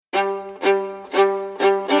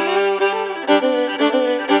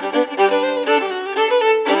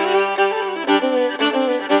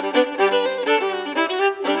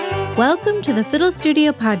to the Fiddle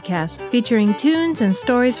Studio podcast, featuring tunes and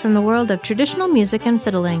stories from the world of traditional music and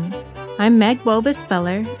fiddling. I'm Meg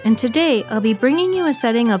Wobus-Beller, and today I'll be bringing you a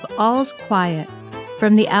setting of All's Quiet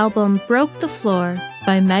from the album Broke the Floor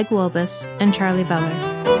by Meg Wobus and Charlie Beller.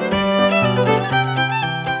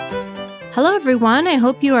 Hello everyone, I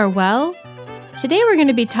hope you are well. Today we're going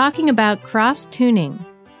to be talking about cross-tuning.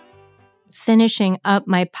 Finishing up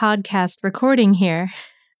my podcast recording here.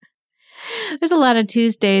 There's a lot of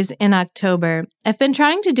Tuesdays in October. I've been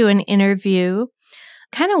trying to do an interview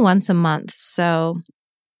kind of once a month, so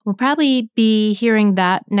we'll probably be hearing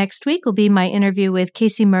that next week. Will be my interview with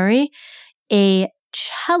Casey Murray, a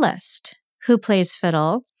cellist who plays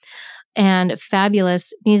fiddle and a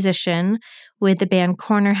fabulous musician with the band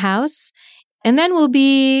Corner House. And then we'll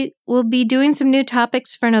be doing some new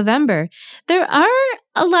topics for November. There are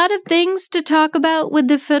a lot of things to talk about with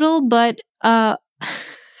the fiddle, but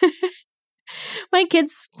my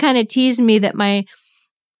kids kind of tease me that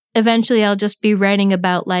eventually I'll just be writing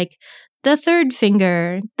about like the third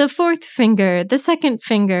finger, the fourth finger, the second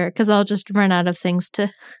finger, because I'll just run out of things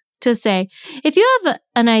to say. If you have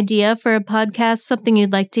an idea for a podcast, something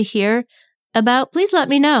you'd like to hear about, please let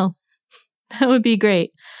me know. That would be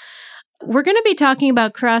great. We're going to be talking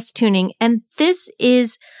about cross-tuning, and this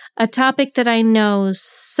is a topic that I know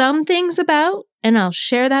some things about, and I'll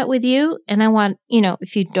share that with you. And I want,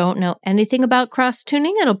 if you don't know anything about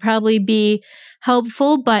cross-tuning, it'll probably be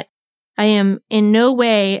helpful, but I am in no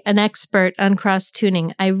way an expert on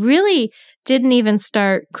cross-tuning. I really didn't even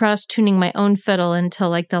start cross-tuning my own fiddle until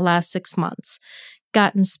like the last 6 months.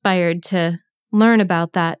 Got inspired to learn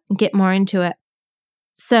about that and get more into it.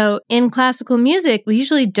 So in classical music, we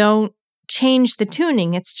usually don't change the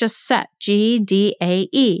tuning. It's just set, G, D, A,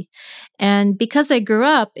 E. And because I grew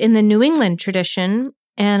up in the New England tradition,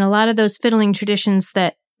 and a lot of those fiddling traditions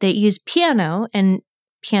that use piano, and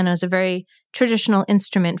piano is a very traditional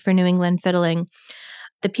instrument for New England fiddling,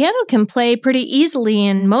 the piano can play pretty easily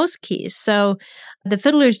in most keys. So the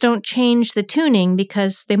fiddlers don't change the tuning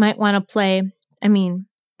because they might want to play,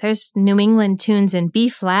 there's New England tunes in B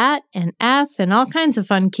flat and F and all kinds of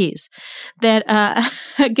fun keys that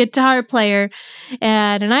a guitar player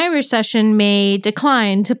at an Irish session may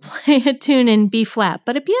decline to play a tune in B flat,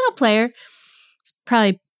 but a piano player is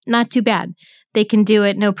probably not too bad. They can do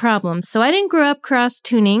it no problem. So I didn't grow up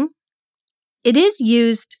cross-tuning. It is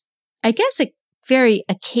used, I guess, very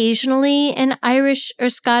occasionally in Irish or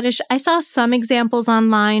Scottish. I saw some examples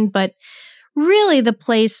online, but really the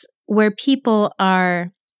place where people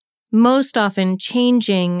are most often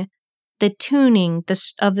changing the tuning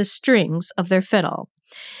of the strings of their fiddle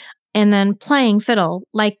and then playing fiddle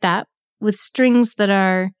like that with strings that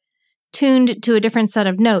are tuned to a different set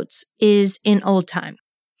of notes is in old time.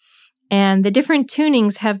 And the different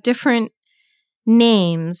tunings have different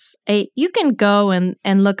names. You can go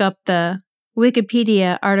and look up the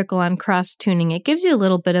Wikipedia article on cross-tuning. It gives you a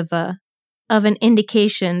little bit of an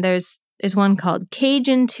indication. There's one called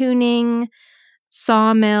Cajun tuning,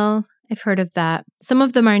 sawmill. I've heard of that. Some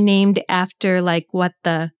of them are named after like what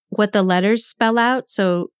the letters spell out.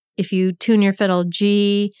 So if you tune your fiddle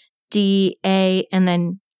G, D, A, and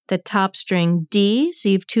then the top string D, so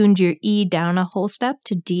you've tuned your E down a whole step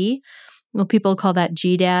to D. Well, people call that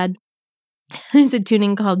G-dad. There's a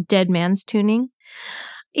tuning called dead man's tuning.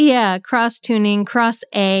 Yeah, cross-tuning,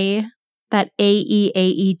 cross-A, that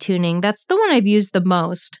A-E tuning. That's the one I've used the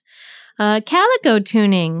most. Calico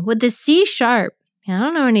tuning with the C sharp. I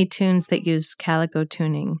don't know any tunes that use calico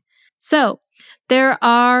tuning. So there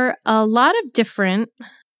are a lot of different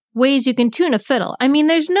ways you can tune a fiddle.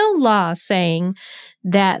 There's no law saying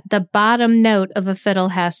that the bottom note of a fiddle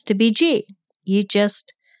has to be G. You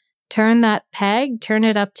just turn that peg, turn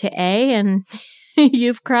it up to A, and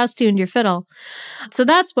you've cross-tuned your fiddle. So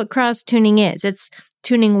that's what cross-tuning is. It's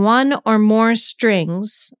tuning one or more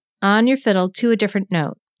strings on your fiddle to a different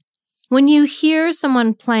note. When you hear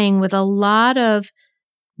someone playing with a lot of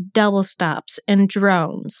double stops and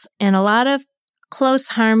drones and a lot of close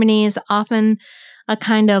harmonies, often a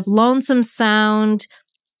kind of lonesome sound,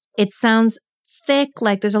 it sounds thick,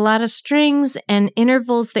 like there's a lot of strings and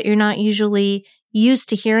intervals that you're not usually used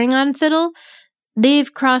to hearing on fiddle,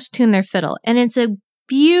 they've cross-tuned their fiddle. And it's a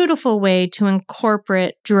beautiful way to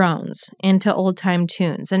incorporate drones into old-time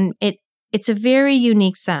tunes. And it's a very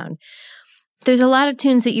unique sound. There's a lot of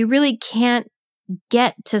tunes that you really can't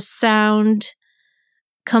get to sound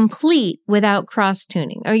complete without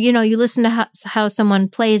cross-tuning. Or, you listen to how someone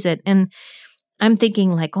plays it, and I'm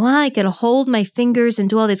thinking like, well, I could hold my fingers and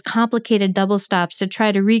do all these complicated double stops to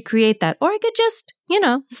try to recreate that. Or I could just,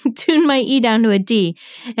 tune my E down to a D,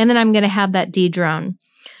 and then I'm going to have that D drone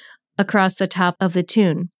across the top of the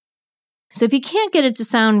tune. So if you can't get it to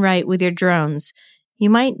sound right with your drones, you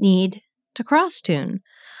might need to cross-tune.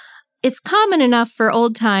 It's common enough for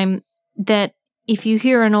old time that if you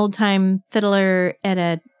hear an old time fiddler at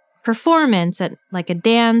a performance, at like a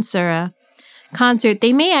dance or a concert,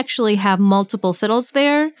 they may actually have multiple fiddles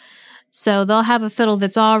there. So they'll have a fiddle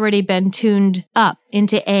that's already been tuned up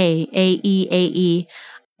into A, E, A, E.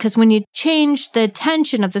 Because when you change the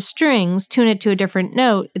tension of the strings, tune it to a different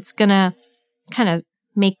note, it's going to kind of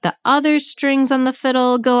make the other strings on the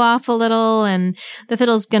fiddle go off a little, and the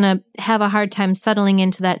fiddle's going to have a hard time settling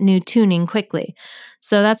into that new tuning quickly.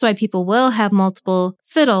 So that's why people will have multiple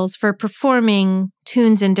fiddles for performing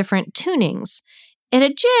tunes in different tunings. At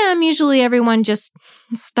a jam, usually everyone just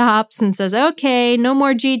stops and says, okay, no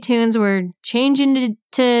more G tunes, we're changing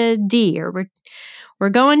to D, or we're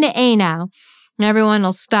going to A now. And everyone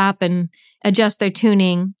will stop and adjust their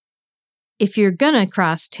tuning. If you're going to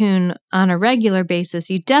cross-tune on a regular basis,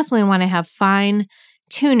 you definitely want to have fine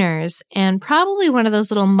tuners and probably one of those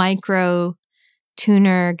little micro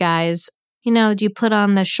tuner guys, that you put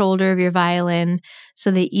on the shoulder of your violin so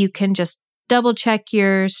that you can just double check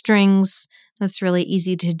your strings. That's really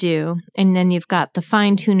easy to do. And then you've got the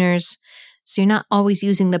fine tuners. So you're not always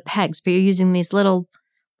using the pegs, but you're using these little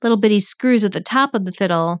bitty screws at the top of the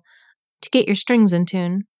fiddle to get your strings in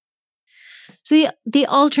tune. So the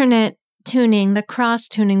alternate tuning, the cross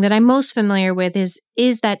tuning that I'm most familiar with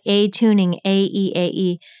is that A tuning, A, E, A,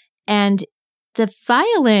 E. And the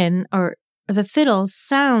violin or the fiddle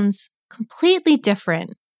sounds completely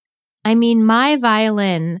different. I mean, my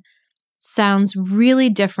violin sounds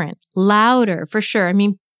really different, louder for sure. I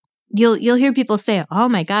mean, you'll hear people say, "Oh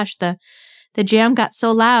my gosh, the jam got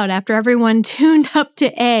so loud after everyone tuned up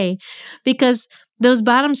to A," because those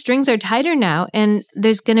bottom strings are tighter now, and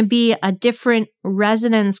there's going to be a different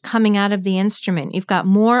resonance coming out of the instrument. You've got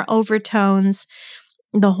more overtones.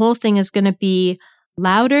 The whole thing is going to be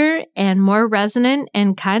louder and more resonant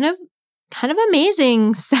and kind of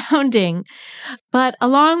amazing sounding. But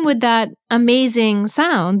along with that amazing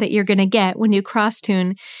sound that you're going to get when you cross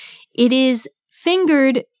tune, it is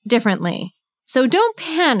fingered differently. So don't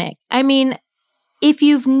panic. I mean, if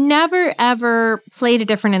you've never ever played a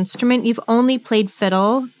different instrument, you've only played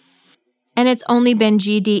fiddle, and it's only been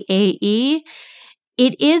G, D, A, E,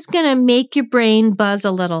 it is going to make your brain buzz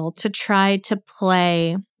a little to try to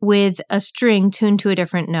play with a string tuned to a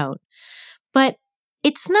different note. But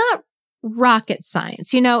it's not rocket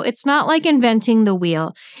science. It's not like inventing the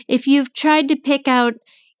wheel. If you've tried to pick out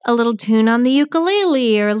a little tune on the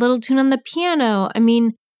ukulele or a little tune on the piano, I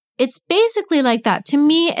mean, it's basically like that. To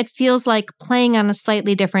me, it feels like playing on a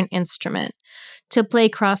slightly different instrument to play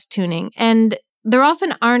cross-tuning. And there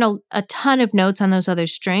often aren't a ton of notes on those other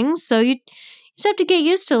strings. So you just have to get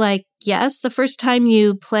used to yes, the first time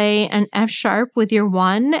you play an F sharp with your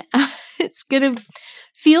one, it's going to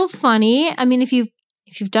feel funny. I mean, if you've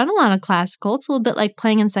done a lot of classical, it's a little bit like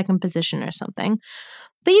playing in second position or something.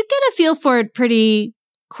 But you get a feel for it pretty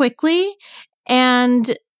quickly.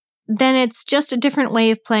 And then it's just a different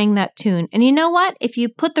way of playing that tune. And you know what? If you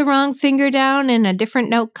put the wrong finger down and a different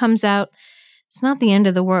note comes out, it's not the end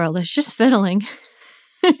of the world. It's just fiddling.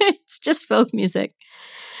 It's just folk music.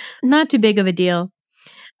 Not too big of a deal.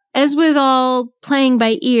 As with all playing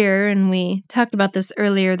by ear, and we talked about this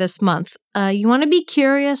earlier this month, you want to be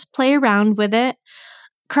curious, play around with it.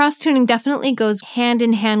 Cross-tuning definitely goes hand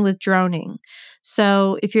in hand with droning.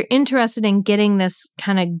 So if you're interested in getting this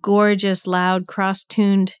kind of gorgeous, loud,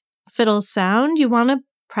 cross-tuned fiddle sound, you want to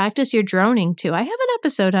practice your droning too. I have an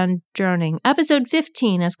episode on droning. Episode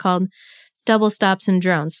 15 is called Double Stops and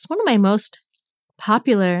Drones. It's one of my most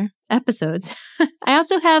popular episodes. I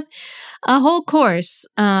also have a whole course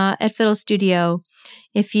at Fiddle Studio.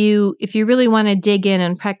 If you really want to dig in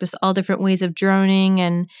and practice all different ways of droning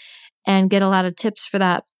and get a lot of tips for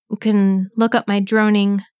that, you can look up my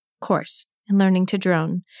droning course and learning to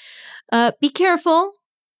drone. Be careful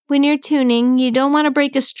when you're tuning. You don't want to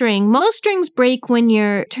break a string. Most strings break when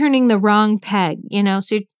you're turning the wrong peg,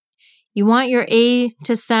 so you want your A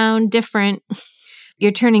to sound different.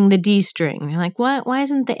 You're turning the D string. You're like, what? Why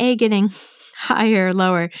isn't the A getting higher or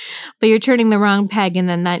lower? But you're turning the wrong peg, and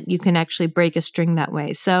then that you can actually break a string that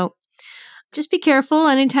way. So just be careful.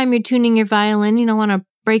 Anytime you're tuning your violin, you don't want to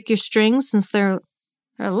break your strings since they're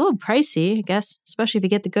a little pricey, I guess, especially if you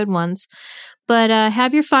get the good ones. But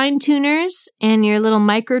have your fine tuners and your little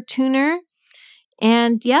micro tuner,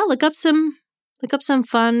 and look up some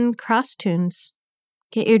fun cross tunes.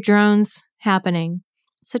 Get your drones happening.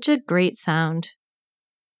 Such a great sound.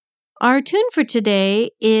 Our tune for today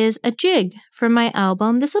is a jig from my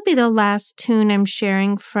album. This will be the last tune I'm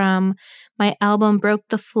sharing from my album, Broke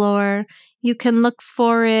the Floor. You can look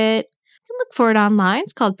for it. can look for it online.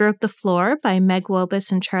 It's called Broke the Floor by Meg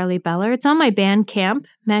Wobus and Charlie Beller. It's on my Bandcamp,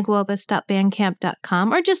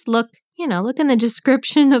 megwobus.bandcamp.com, or just look in the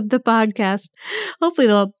description of the podcast. Hopefully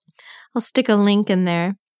I'll stick a link in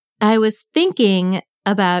there. I was thinking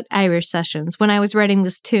about Irish sessions when I was writing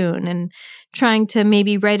this tune and trying to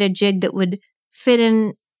maybe write a jig that would fit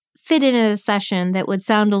in a session that would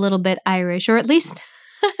sound a little bit Irish, or at least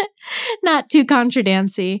not too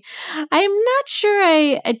contradancy. I'm not sure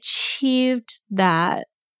I achieved that.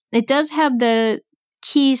 It does have the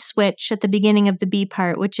key switch at the beginning of the B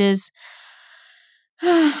part, which is,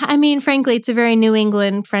 frankly, it's a very New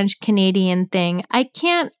England, French Canadian thing. I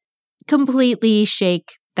can't completely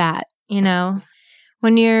shake that,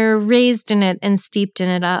 When you're raised in it and steeped in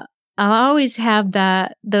it, I'll always have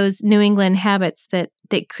those New England habits that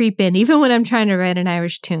creep in, even when I'm trying to write an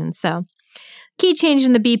Irish tune. So key change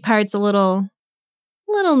in the B part's a little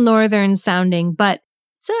northern sounding, but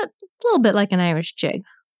it's a little bit like an Irish jig.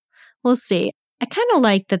 We'll see. I kind of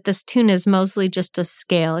like that this tune is mostly just a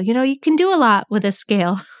scale. You can do a lot with a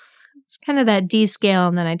scale. It's kind of that D scale,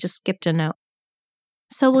 and then I just skipped a note.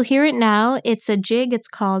 So we'll hear it now. It's a jig. It's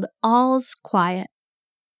called All's Quiet.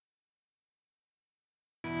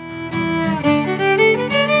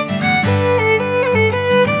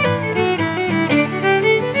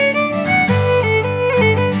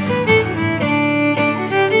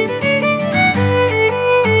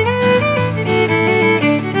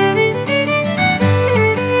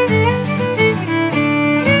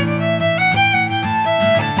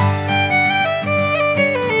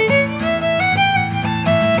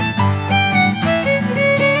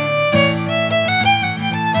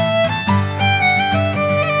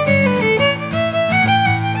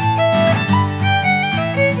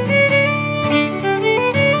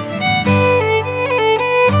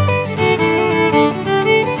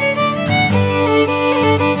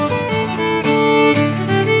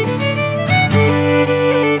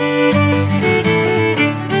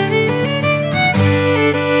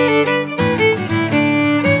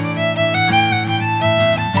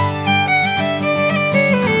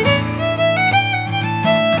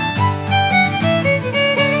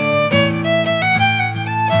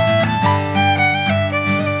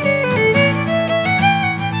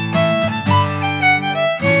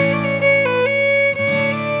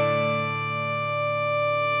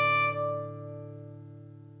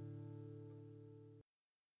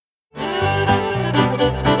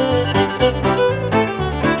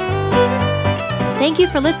 Thank you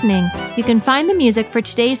for listening. You can find the music for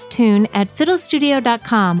today's tune at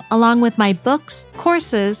fiddlestudio.com, along with my books,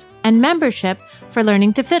 courses, and membership for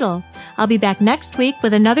learning to fiddle. I'll be back next week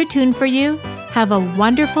with another tune for you. Have a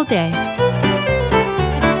wonderful day.